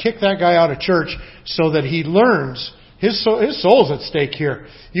got to kick that guy out of church so that he learns. His soul's at stake here.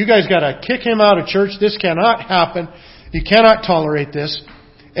 You guys got to kick him out of church. This cannot happen. You cannot tolerate this.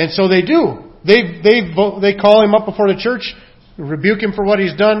 And so they do. They call him up before the church, rebuke him for what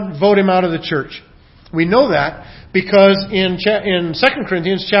he's done, vote him out of the church. We know that because in 2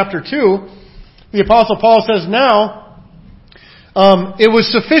 Corinthians chapter 2, the Apostle Paul says, now, it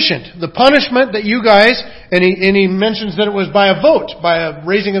was sufficient. The punishment that you guys, and he mentions that it was by a vote, by a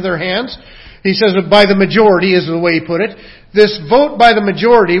raising of their hands. He says by the majority is the way he put it. This vote by the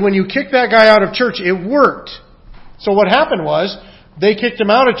majority, when you kick that guy out of church, it worked. So what happened was, they kicked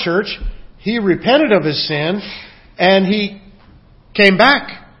him out of church, he repented of his sin, and he came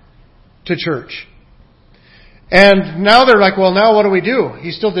back to church. And now they're like, well, now what do we do?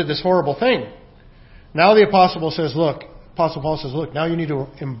 He still did this horrible thing. Now the Apostle Paul says, look, now you need to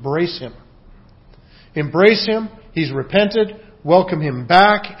embrace him. Embrace him. He's repented. Welcome him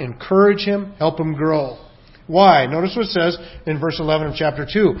back. Encourage him. Help him grow. Why? Notice what it says in verse 11 of chapter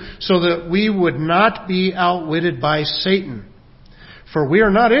 2. So that we would not be outwitted by Satan. For we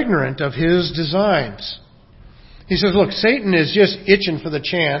are not ignorant of his designs. He says, look, Satan is just itching for the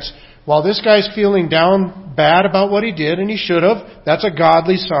chance. While this guy's feeling down bad about what he did, and he should have, that's a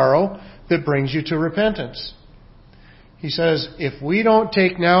godly sorrow that brings you to repentance. He says, if we don't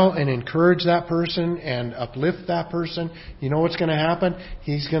take now and encourage that person and uplift that person, you know what's going to happen?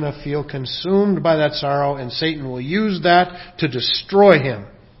 He's going to feel consumed by that sorrow, and Satan will use that to destroy him.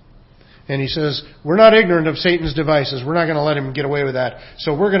 And he says, we're not ignorant of Satan's devices. We're not going to let him get away with that.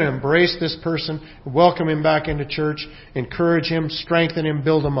 So we're going to embrace this person, welcome him back into church, encourage him, strengthen him,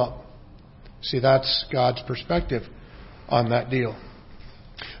 build him up. See, that's God's perspective on that deal.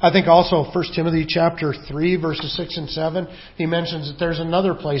 I think also 1 Timothy chapter 3, verses 6 and 7, he mentions that there's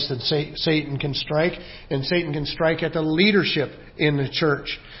another place that Satan can strike, and Satan can strike at the leadership in the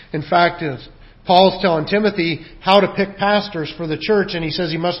church. In fact, Paul's telling Timothy how to pick pastors for the church, and he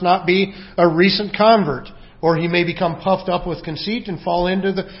says he must not be a recent convert, or he may become puffed up with conceit and fall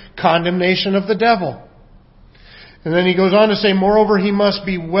into the condemnation of the devil. And then he goes on to say, moreover, he must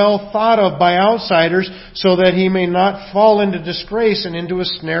be well thought of by outsiders so that he may not fall into disgrace and into a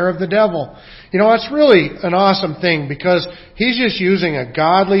snare of the devil. You know, it's really an awesome thing because he's just using a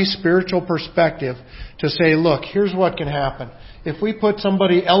godly spiritual perspective to say, look, here's what can happen. If we put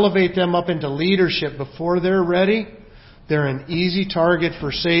somebody, elevate them up into leadership before they're ready, they're an easy target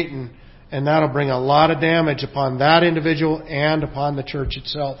for Satan, and that'll bring a lot of damage upon that individual and upon the church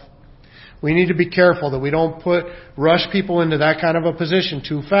itself. We need to be careful that we don't rush people into that kind of a position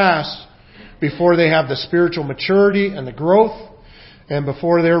too fast before they have the spiritual maturity and the growth and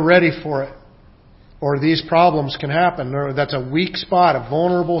before they're ready for it. Or these problems can happen. That's a weak spot, a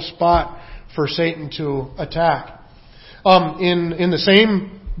vulnerable spot for Satan to attack. In the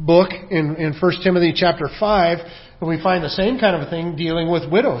same book, in 1 Timothy chapter 5, we find the same kind of a thing dealing with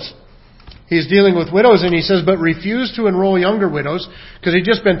widows. He's dealing with widows, and he says, but refuse to enroll younger widows, because he'd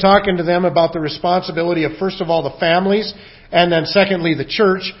just been talking to them about the responsibility of, first of all, the families, and then secondly, the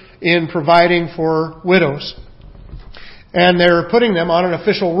church, in providing for widows. And they're putting them on an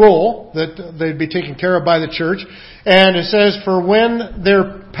official role that they'd be taken care of by the church. And it says, for when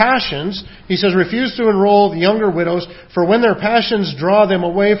their passions, he says, refuse to enroll the younger widows, for when their passions draw them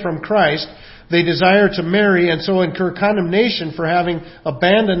away from Christ, they desire to marry and so incur condemnation for having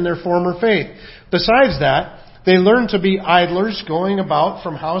abandoned their former faith. Besides that, they learn to be idlers, going about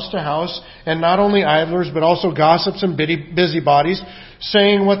from house to house, and not only idlers, but also gossips and busybodies,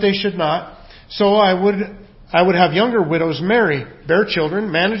 saying what they should not. So I would have younger widows marry, bear children,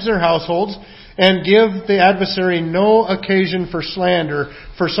 manage their households, and give the adversary no occasion for slander,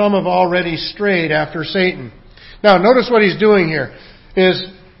 for some have already strayed after Satan. Now, notice what he's doing here is,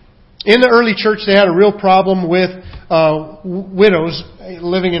 in the early church, they had a real problem with widows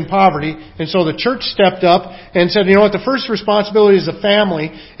living in poverty. And so the church stepped up and said, you know what, the first responsibility is the family.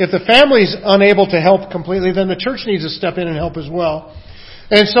 If the family's unable to help completely, then the church needs to step in and help as well.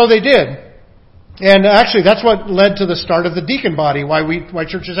 And so they did. And actually, that's what led to the start of the deacon body, why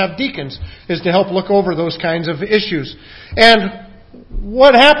churches have deacons, is to help look over those kinds of issues. And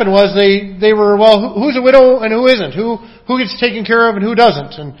what happened was they were, well, who's a widow and who isn't? Who gets taken care of and who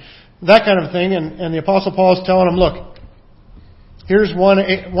doesn't? And that kind of thing. And the Apostle Paul is telling them, look, here's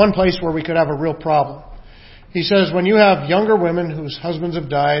one place where we could have a real problem. He says, when you have younger women whose husbands have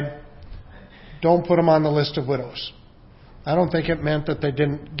died, don't put them on the list of widows. I don't think it meant that they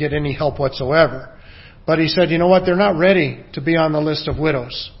didn't get any help whatsoever. But he said, you know what? They're not ready to be on the list of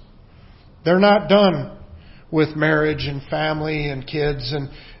widows. They're not done with marriage and family and kids.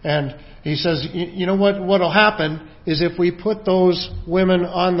 And he says, you know what will happen is if we put those women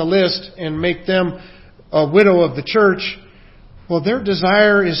on the list and make them a widow of the church, well, their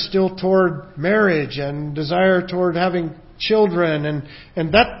desire is still toward marriage and desire toward having children.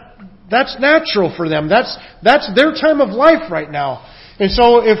 And that's natural for them. That's their time of life right now. And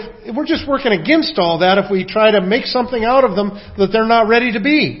so if we're just working against all that, if we try to make something out of them that they're not ready to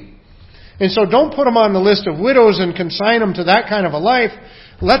be. And so don't put them on the list of widows and consign them to that kind of a life.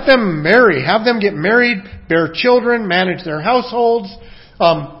 Let them marry. Have them get married, bear children, manage their households.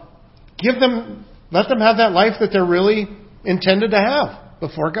 Let them have that life that they're really intended to have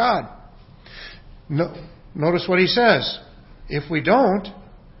before God. Notice what he says. If we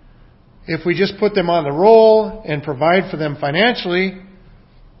just put them on the roll and provide for them financially,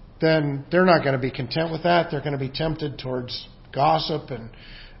 then they're not going to be content with that. They're going to be tempted towards gossip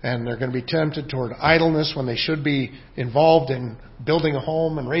and they're going to be tempted toward idleness when they should be involved in building a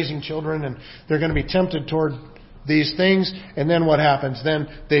home and raising children, and they're going to be tempted toward these things. And then what happens? Then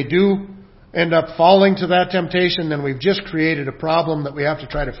they do end up falling to that temptation. Then we've just created a problem that we have to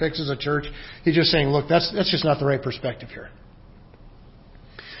try to fix as a church. He's just saying, look, that's just not the right perspective here.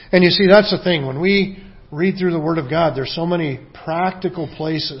 And you see, that's the thing. When we read through the Word of God, there's so many practical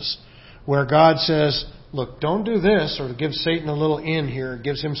places where God says, look, don't do this, or to give Satan a little in here. It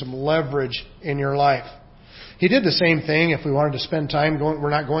gives him some leverage in your life. He did the same thing if we wanted to spend time we're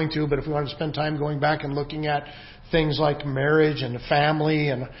not going to, but if we wanted to spend time going back and looking at things like marriage and family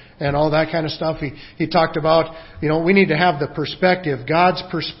and all that kind of stuff. He talked about, we need to have the perspective. God's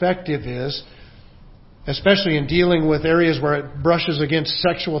perspective is, especially in dealing with areas where it brushes against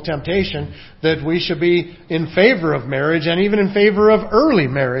sexual temptation, that we should be in favor of marriage and even in favor of early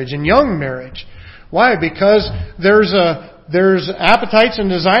marriage and young marriage. Why? Because there's appetites and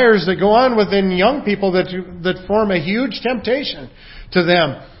desires that go on within young people that form a huge temptation to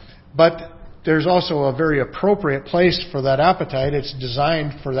them. But there's also a very appropriate place for that appetite. It's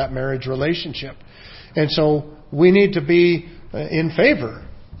designed for that marriage relationship. And so we need to be in favor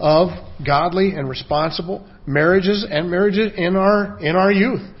of godly and responsible marriages and marriages in our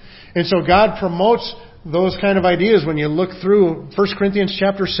youth. And so God promotes those kind of ideas. When you look through 1 Corinthians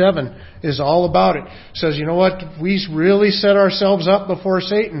chapter 7 is all about it. It says, you know what? We really set ourselves up before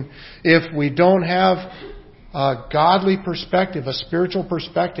Satan if we don't have a godly perspective, a spiritual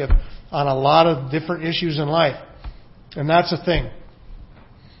perspective on a lot of different issues in life. And that's the thing.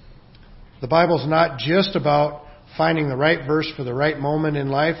 The Bible's not just about finding the right verse for the right moment in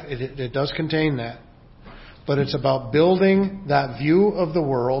life. It does contain that. But it's about building that view of the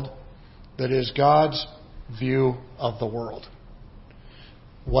world that is God's view of the world.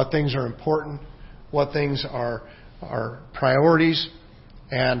 What things are important, what things are priorities,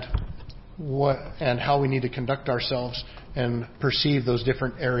 and how we need to conduct ourselves and perceive those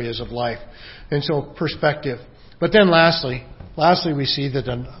different areas of life. And so perspective. But then lastly we see that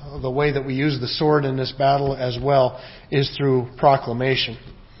the way that we use the sword in this battle as well is through proclamation.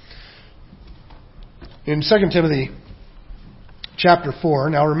 In 2 Timothy chapter 4,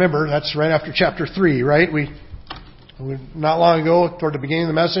 now remember, that's right after chapter 3, right? We not long ago, toward the beginning of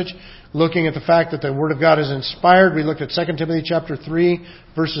the message, looking at the fact that the Word of God is inspired, we looked at 2 Timothy chapter 3,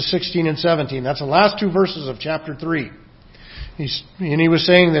 verses 16 and 17. That's the last two verses of chapter 3. He was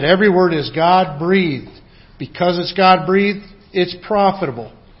saying that every word is God-breathed. Because it's God-breathed, it's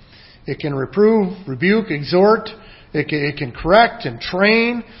profitable. It can reprove, rebuke, exhort. It can correct and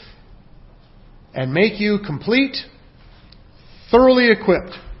train and make you complete, thoroughly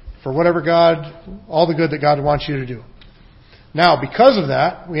equipped for whatever all the good that God wants you to do. Now, because of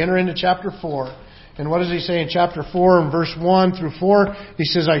that, we enter into chapter 4. And what does he say in chapter 4 and verse 1 through 4? He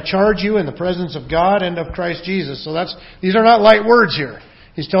says, I charge you in the presence of God and of Christ Jesus. So these are not light words here.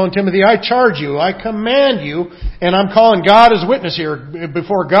 He's telling Timothy, I charge you, I command you, and I'm calling God as witness here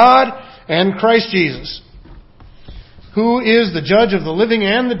before God and Christ Jesus, who is the judge of the living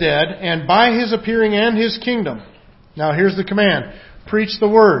and the dead, and by His appearing and His kingdom. Now here's the command. Preach the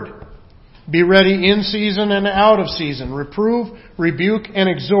word. Be ready in season and out of season. Reprove, rebuke, and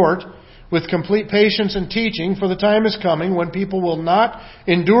exhort with complete patience and teaching, for the time is coming when people will not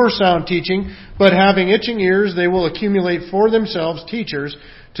endure sound teaching, but having itching ears, they will accumulate for themselves teachers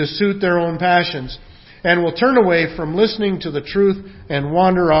to suit their own passions, and will turn away from listening to the truth and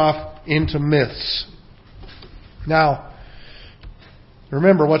wander off into myths. Now,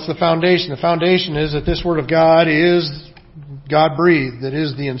 remember, what's the foundation? The foundation is that this Word of God is God-breathed. That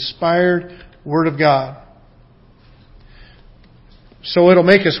is the inspired Word of God. So it'll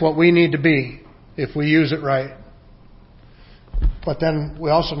make us what we need to be if we use it right. But then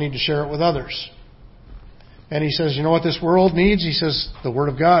we also need to share it with others. And he says, you know what this world needs? He says, the Word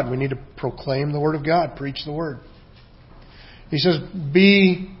of God. We need to proclaim the Word of God, preach the Word. He says,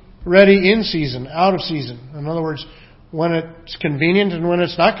 be ready in season, out of season. In other words, when it's convenient and when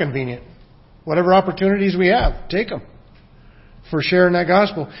it's not convenient. Whatever opportunities we have, take them for sharing that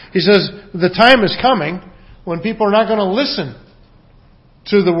gospel. He says, the time is coming when people are not going to listen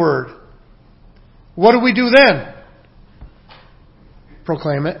to the Word. What do we do then?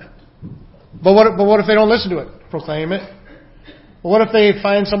 Proclaim it. But what if they don't listen to it? Proclaim it. Well, what if they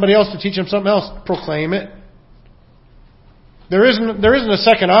find somebody else to teach them something else? Proclaim it. There isn't a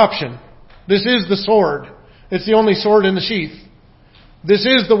second option. This is the sword. It's the only sword in the sheath. This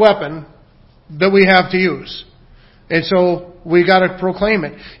is the weapon that we have to use. And so we got to proclaim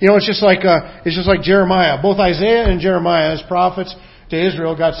it. You know, it's just like Jeremiah. Both Isaiah and Jeremiah as prophets, to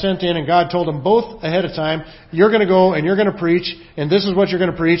Israel got sent in, and God told them both ahead of time, you're going to go and you're going to preach, and this is what you're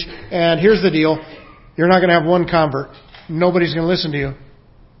going to preach, and here's the deal, you're not going to have one convert. Nobody's going to listen to you.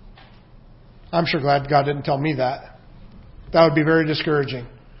 I'm sure glad God didn't tell me that. That would be very discouraging.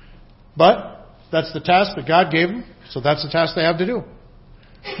 But that's the task that God gave them, so that's the task they have to do.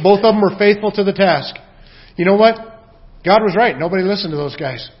 Both of them were faithful to the task. You know what? God was right. Nobody listened to those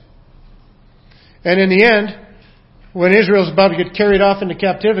guys. And in the end, when Israel's about to get carried off into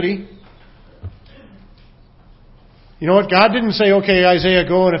captivity, you know what? God didn't say, okay, Isaiah,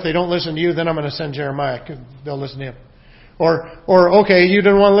 go, and if they don't listen to you, then I'm going to send Jeremiah. They'll listen to him. Or, okay, you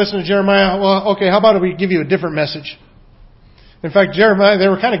didn't want to listen to Jeremiah. Well, okay, how about we give you a different message? In fact, Jeremiah, they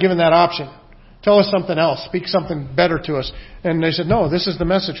were kind of given that option. Tell us something else. Speak something better to us. And they said, no, this is the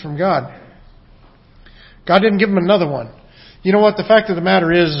message from God. God didn't give them another one. You know what? The fact of the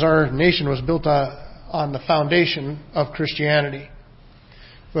matter is our nation was built on the foundation of Christianity.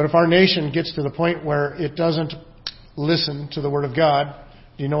 But if our nation gets to the point where it doesn't listen to the Word of God,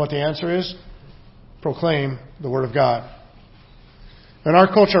 do you know what the answer is? Proclaim the Word of God. When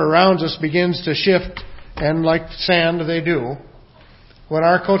our culture around us begins to shift, and like sand they do, when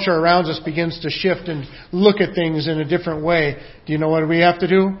our culture around us begins to shift and look at things in a different way, do you know what we have to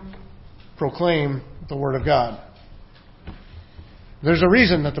do? Proclaim the Word of God. There's a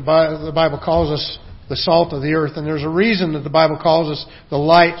reason that the Bible calls us the salt of the earth, and there's a reason that the Bible calls us the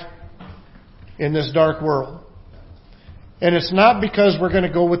light in this dark world. And it's not because we're going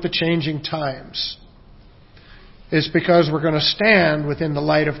to go with the changing times. It's because we're going to stand within the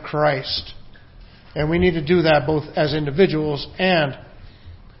light of Christ. And we need to do that both as individuals and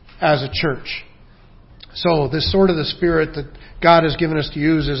as a church. So this sword of the Spirit that God has given us to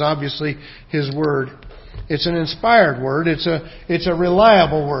use is obviously His Word. It's an inspired Word. It's a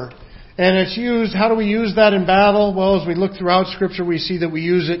reliable Word. And it's used, how do we use that in battle? Well, as we look throughout Scripture, we see that we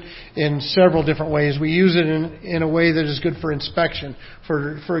use it in several different ways. We use it in a way that is good for inspection,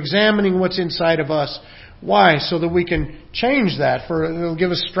 for examining what's inside of us. Why? So that we can change that. It'll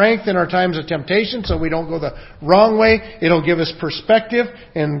give us strength in our times of temptation so we don't go the wrong way. It'll give us perspective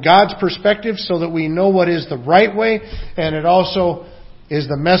and God's perspective so that we know what is the right way. And it also is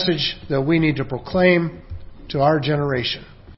the message that we need to proclaim to our generation.